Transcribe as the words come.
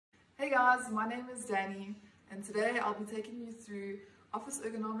Hey guys, my name is Danny and today I'll be taking you through office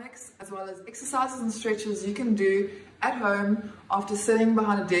ergonomics as well as exercises and stretches you can do at home after sitting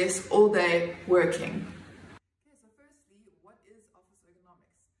behind a desk all day working. Okay, so firstly, what is office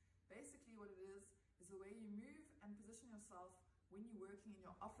ergonomics? Basically what it is the way you move and position yourself when you're working in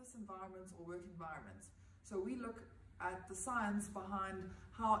your office environment or work environment. So we look at the science behind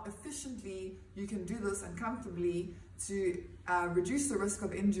how efficiently you can do this and comfortably to reduce the risk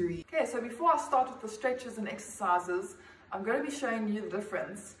of injury. Okay, so before I start with the stretches and exercises, I'm going to be showing you the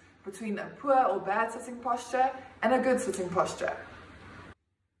difference between a poor or bad sitting posture and a good sitting posture.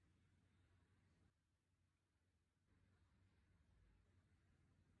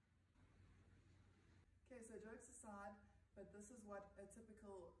 Okay, so jokes aside, but this is what a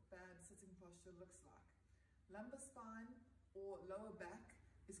typical bad sitting posture looks like. Lumbar spine or lower back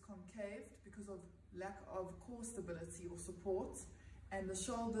is concaved because of lack of core stability or support, and the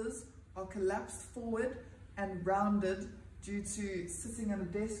shoulders are collapsed forward and rounded due to sitting at a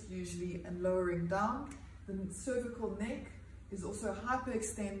desk usually and lowering down. The cervical neck is also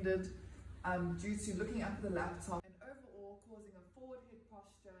hyperextended due to looking up at the laptop, and overall causing a forward head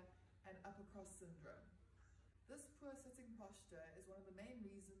posture and upper cross syndrome. This poor sitting posture is one of the main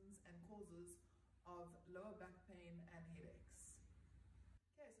reasons and causes of lower back pain and headaches.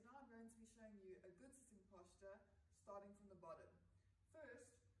 Okay, so now I'm going to be showing you a good sitting posture starting from the bottom.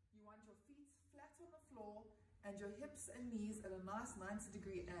 First, you want your feet flat on the floor and your hips and knees at a nice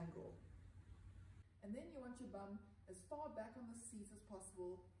 90-degree angle. And then you want your bum as far back on the seat as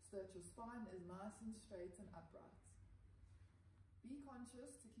possible so that your spine is nice and straight and upright. Be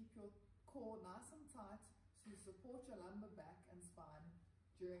conscious to keep your core nice and tight to support your lumbar back and spine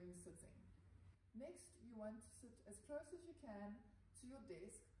during sitting. Next, you want to sit as close as you can to your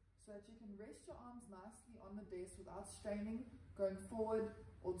desk so that you can rest your arms nicely on the desk without straining, going forward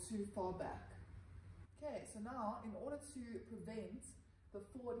or too far back. Okay, so now in order to prevent the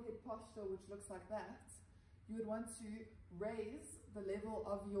forward head posture, which looks like that, you would want to raise the level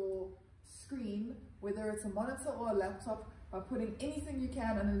of your screen, whether it's a monitor or a laptop, by putting anything you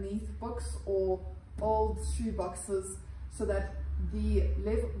can underneath, books or old shoe boxes, so that the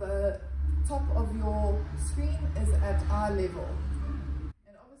top of your screen is at eye level.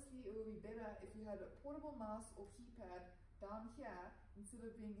 And obviously it would be better if you had a portable mouse or keypad down here instead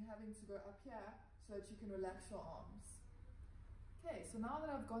of having to go up here so that you can relax your arms. Okay, so now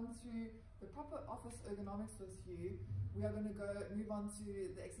that I've gone through the proper office ergonomics with you, we are going to move on to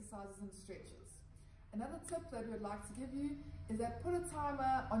the exercises and stretches. Another tip that we'd like to give you is that put a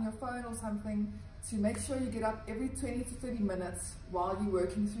timer on your phone or something to make sure you get up every 20 to 30 minutes while you're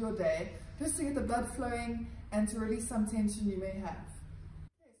working through your day, just to get the blood flowing and to release some tension you may have.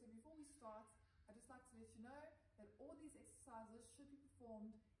 Okay, so before we start, I'd just like to let you know that all these exercises should be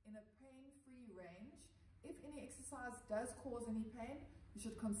performed in a pain-free range. If any exercise does cause any pain, you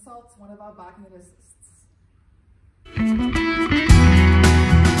should consult one of our biking assistants.